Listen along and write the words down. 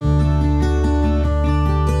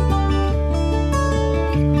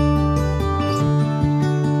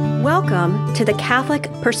Welcome to The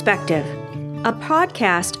Catholic Perspective, a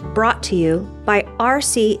podcast brought to you by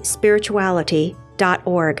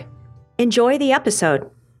rcspirituality.org. Enjoy the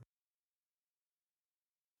episode.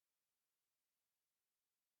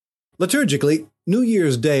 Liturgically, New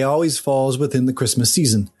Year's Day always falls within the Christmas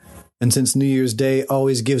season. And since New Year's Day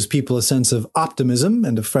always gives people a sense of optimism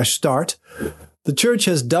and a fresh start, the Church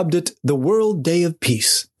has dubbed it the World Day of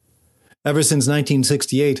Peace. Ever since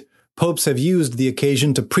 1968, popes have used the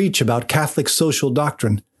occasion to preach about Catholic social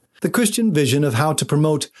doctrine, the Christian vision of how to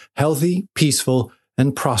promote healthy, peaceful,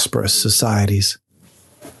 and prosperous societies.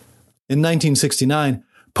 In 1969,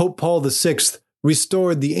 Pope Paul VI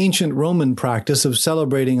restored the ancient Roman practice of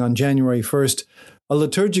celebrating on January 1st a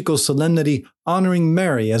liturgical solemnity honoring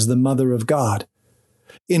Mary as the Mother of God.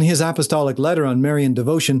 In his apostolic letter on Marian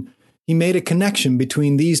devotion, he made a connection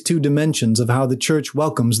between these two dimensions of how the Church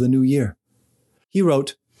welcomes the new year. He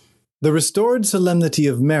wrote, "The restored solemnity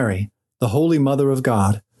of Mary, the Holy Mother of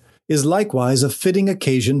God, is likewise a fitting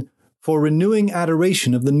occasion for renewing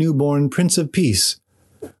adoration of the newborn Prince of Peace,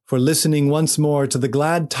 for listening once more to the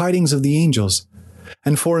glad tidings of the angels,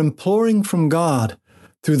 and for imploring from God,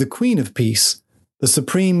 through the Queen of Peace, the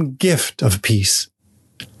supreme gift of peace.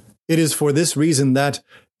 It is for this reason that,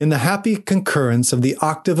 in the happy concurrence of the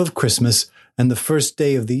octave of Christmas and the first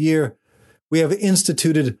day of the year, we have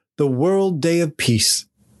instituted the World Day of Peace,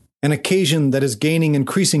 an occasion that is gaining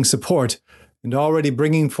increasing support and already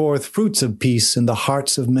bringing forth fruits of peace in the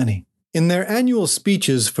hearts of many." In their annual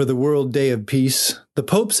speeches for the World Day of Peace, the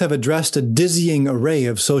popes have addressed a dizzying array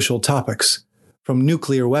of social topics, from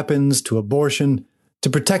nuclear weapons to abortion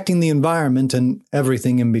to protecting the environment and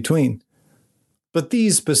everything in between. But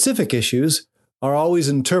these specific issues are always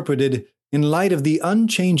interpreted in light of the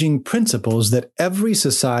unchanging principles that every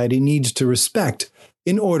society needs to respect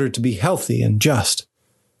in order to be healthy and just.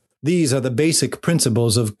 These are the basic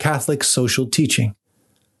principles of Catholic social teaching.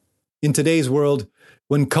 In today's world,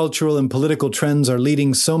 when cultural and political trends are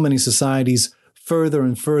leading so many societies further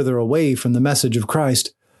and further away from the message of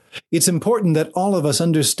Christ, it's important that all of us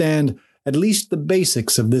understand at least the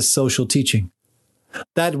basics of this social teaching.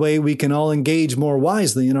 That way we can all engage more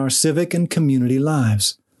wisely in our civic and community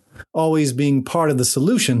lives, always being part of the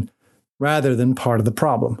solution rather than part of the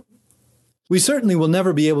problem. We certainly will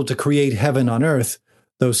never be able to create heaven on earth,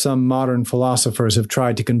 though some modern philosophers have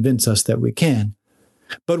tried to convince us that we can.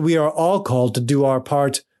 But we are all called to do our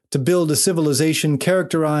part to build a civilization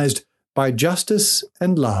characterized by justice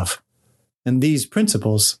and love. And these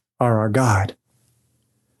principles are our guide.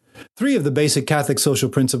 3 of the basic Catholic social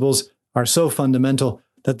principles are so fundamental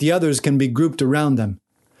that the others can be grouped around them.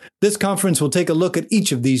 This conference will take a look at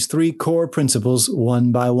each of these 3 core principles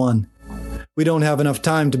one by one. We don't have enough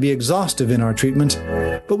time to be exhaustive in our treatment,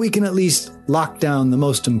 but we can at least lock down the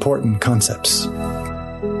most important concepts.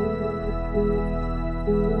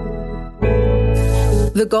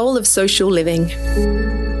 The goal of social living.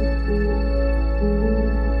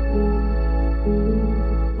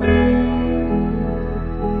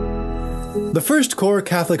 The first core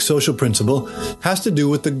Catholic social principle has to do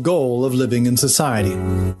with the goal of living in society,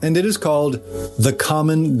 and it is called the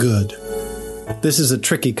common good. This is a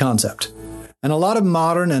tricky concept, and a lot of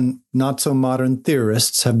modern and not-so-modern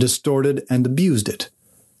theorists have distorted and abused it.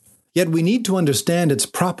 Yet we need to understand its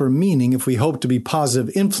proper meaning if we hope to be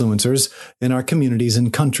positive influencers in our communities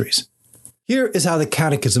and countries. Here is how the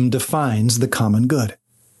Catechism defines the common good.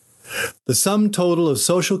 The sum total of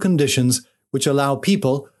social conditions which allow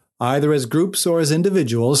people, either as groups or as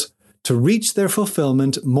individuals, to reach their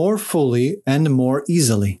fulfillment more fully and more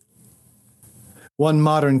easily. One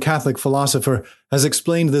modern Catholic philosopher has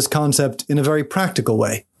explained this concept in a very practical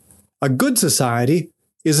way. A good society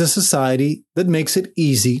is a society that makes it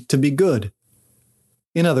easy to be good.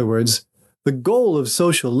 In other words, the goal of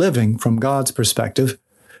social living from God's perspective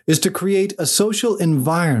is to create a social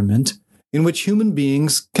environment in which human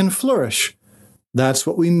beings can flourish. That's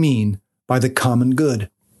what we mean by the common good.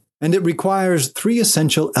 And it requires 3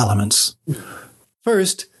 essential elements.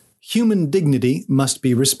 First, human dignity must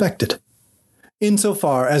be respected.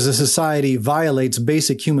 Insofar as a society violates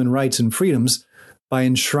basic human rights and freedoms, by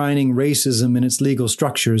enshrining racism in its legal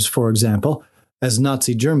structures, for example, as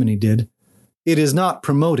Nazi Germany did, it is not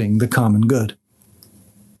promoting the common good.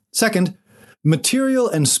 Second, material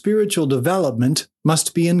and spiritual development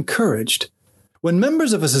must be encouraged. When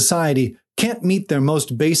members of a society can't meet their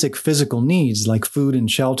most basic physical needs like food and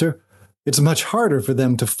shelter, it's much harder for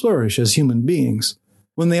them to flourish as human beings.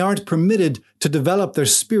 When they aren't permitted to develop their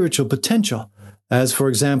spiritual potential, as for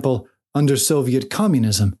example, under Soviet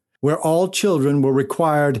communism, where all children were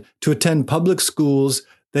required to attend public schools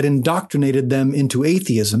that indoctrinated them into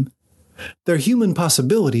atheism, their human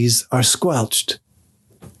possibilities are squelched.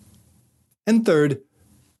 And third,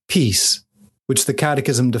 peace, which the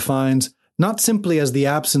Catechism defines not simply as the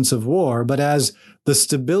absence of war, but as the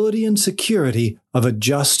stability and security of a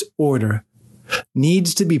just order,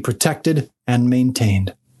 needs to be protected and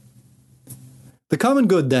maintained. The common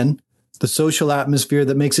good, then, the social atmosphere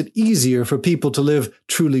that makes it easier for people to live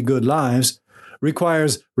truly good lives,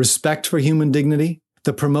 requires respect for human dignity,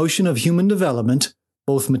 the promotion of human development,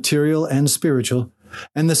 both material and spiritual,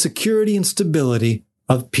 and the security and stability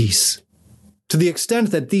of peace. To the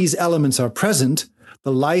extent that these elements are present,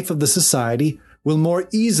 the life of the society will more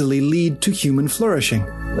easily lead to human flourishing.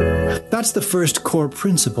 That's the first core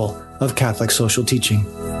principle of Catholic social teaching.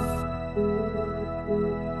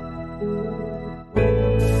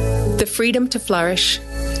 The freedom to flourish.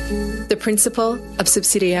 The principle of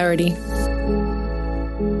subsidiarity.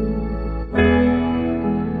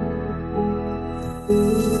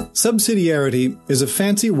 Subsidiarity is a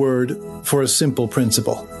fancy word for a simple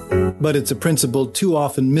principle, but it's a principle too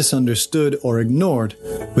often misunderstood or ignored,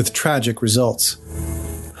 with tragic results.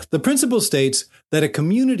 The principle states that a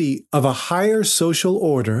community of a higher social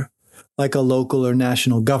order, like a local or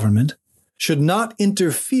national government, should not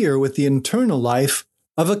interfere with the internal life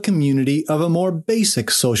of a community of a more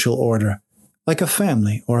basic social order, like a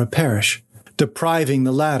family or a parish, depriving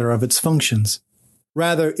the latter of its functions.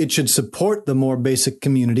 Rather, it should support the more basic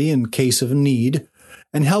community in case of need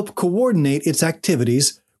and help coordinate its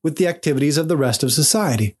activities with the activities of the rest of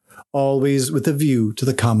society, always with a view to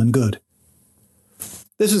the common good.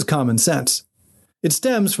 This is common sense. It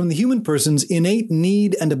stems from the human person's innate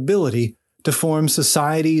need and ability to form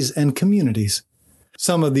societies and communities.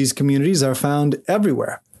 Some of these communities are found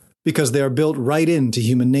everywhere because they are built right into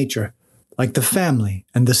human nature, like the family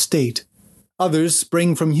and the state. Others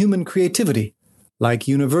spring from human creativity, like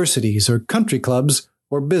universities or country clubs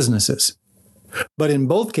or businesses. But in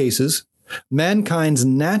both cases, mankind's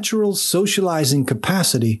natural socializing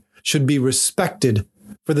capacity should be respected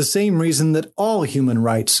for the same reason that all human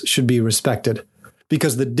rights should be respected,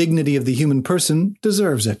 because the dignity of the human person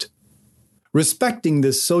deserves it. Respecting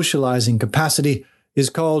this socializing capacity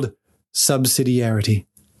is called subsidiarity.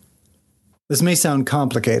 This may sound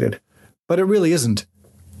complicated, but it really isn't.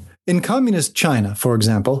 In communist China, for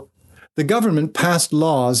example, the government passed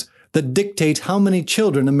laws that dictate how many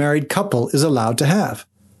children a married couple is allowed to have.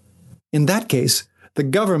 In that case, the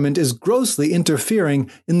government is grossly interfering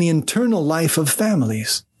in the internal life of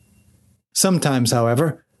families. Sometimes,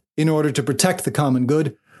 however, in order to protect the common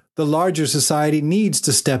good, the larger society needs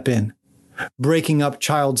to step in, breaking up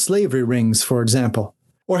child slavery rings, for example,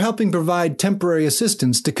 or helping provide temporary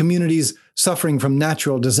assistance to communities suffering from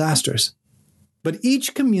natural disasters. But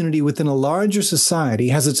each community within a larger society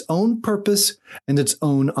has its own purpose and its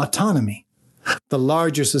own autonomy. The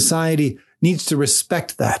larger society needs to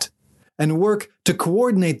respect that and work to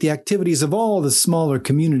coordinate the activities of all the smaller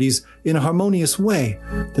communities in a harmonious way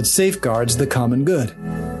that safeguards the common good.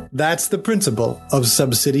 That's the principle of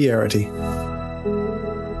subsidiarity.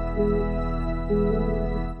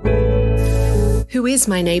 Who is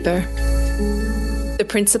my neighbor? The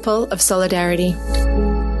principle of solidarity.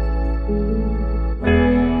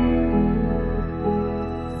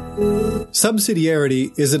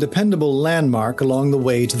 Subsidiarity is a dependable landmark along the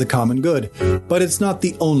way to the common good, but it's not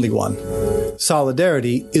the only one.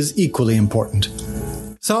 Solidarity is equally important.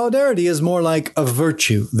 Solidarity is more like a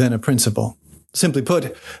virtue than a principle. Simply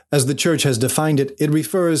put, as the Church has defined it, it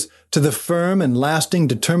refers to the firm and lasting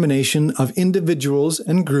determination of individuals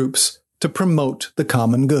and groups to promote the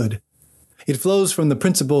common good. It flows from the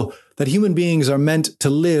principle that human beings are meant to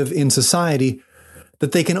live in society,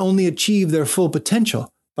 that they can only achieve their full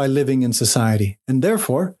potential by living in society, and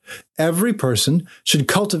therefore, every person should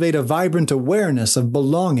cultivate a vibrant awareness of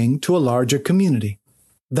belonging to a larger community.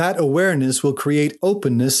 That awareness will create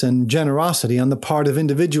openness and generosity on the part of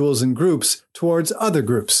individuals and groups towards other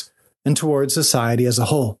groups and towards society as a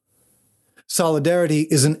whole. Solidarity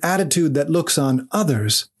is an attitude that looks on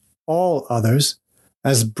others, all others,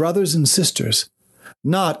 as brothers and sisters,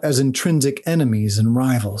 not as intrinsic enemies and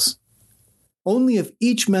rivals. Only if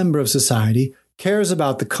each member of society cares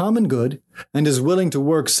about the common good and is willing to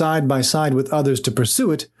work side by side with others to pursue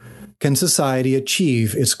it, can society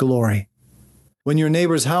achieve its glory. When your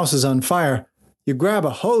neighbor's house is on fire, you grab a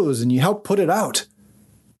hose and you help put it out.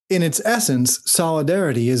 In its essence,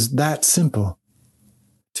 solidarity is that simple.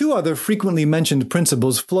 Two other frequently mentioned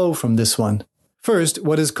principles flow from this one. First,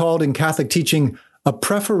 what is called in Catholic teaching a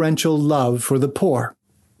preferential love for the poor.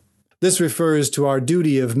 This refers to our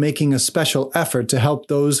duty of making a special effort to help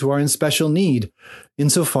those who are in special need,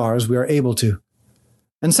 insofar as we are able to.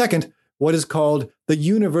 And second, what is called the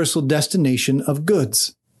universal destination of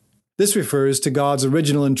goods. This refers to God's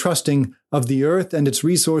original entrusting of the earth and its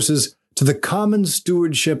resources to the common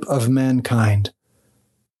stewardship of mankind.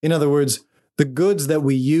 In other words, the goods that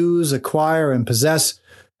we use, acquire, and possess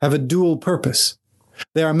have a dual purpose.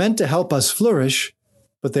 They are meant to help us flourish,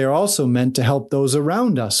 but they are also meant to help those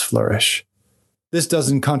around us flourish. This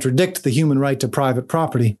doesn't contradict the human right to private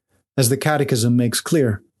property, as the Catechism makes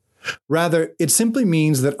clear. Rather, it simply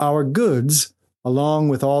means that our goods, along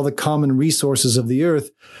with all the common resources of the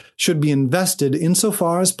earth, should be invested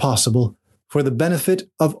insofar as possible for the benefit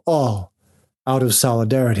of all, out of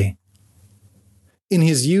solidarity. In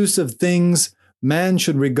his use of things, man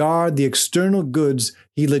should regard the external goods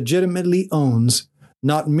he legitimately owns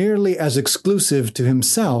not merely as exclusive to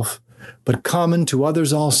himself, but common to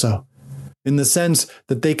others also, in the sense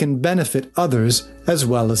that they can benefit others as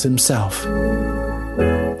well as himself.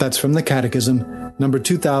 That's from the Catechism, number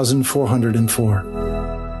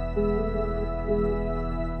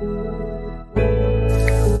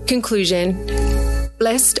 2404. Conclusion.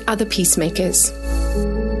 Blessed are the peacemakers.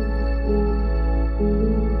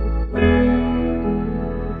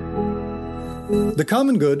 The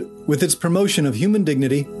common good, with its promotion of human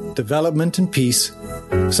dignity, development and peace,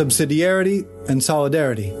 subsidiarity and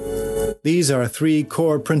solidarity. These are three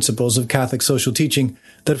core principles of Catholic social teaching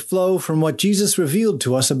that flow from what Jesus revealed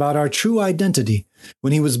to us about our true identity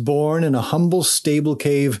when he was born in a humble stable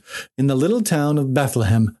cave in the little town of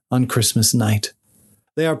Bethlehem on Christmas night.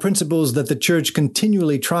 They are principles that the Church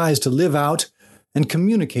continually tries to live out and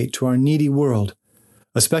communicate to our needy world,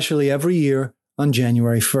 especially every year on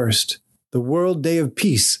January 1st, the World Day of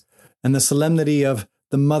Peace and the solemnity of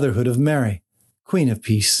the Motherhood of Mary, Queen of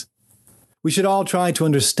Peace. We should all try to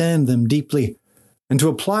understand them deeply and to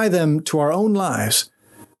apply them to our own lives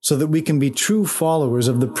so that we can be true followers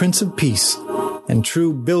of the Prince of Peace and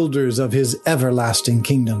true builders of his everlasting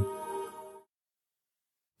kingdom.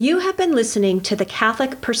 You have been listening to The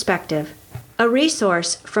Catholic Perspective, a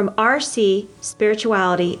resource from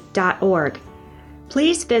rcspirituality.org.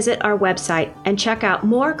 Please visit our website and check out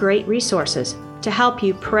more great resources to help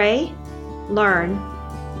you pray, learn,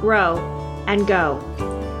 grow, and go.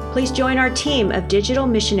 Please join our team of digital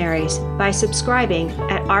missionaries by subscribing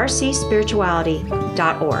at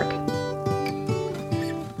rcspirituality.org.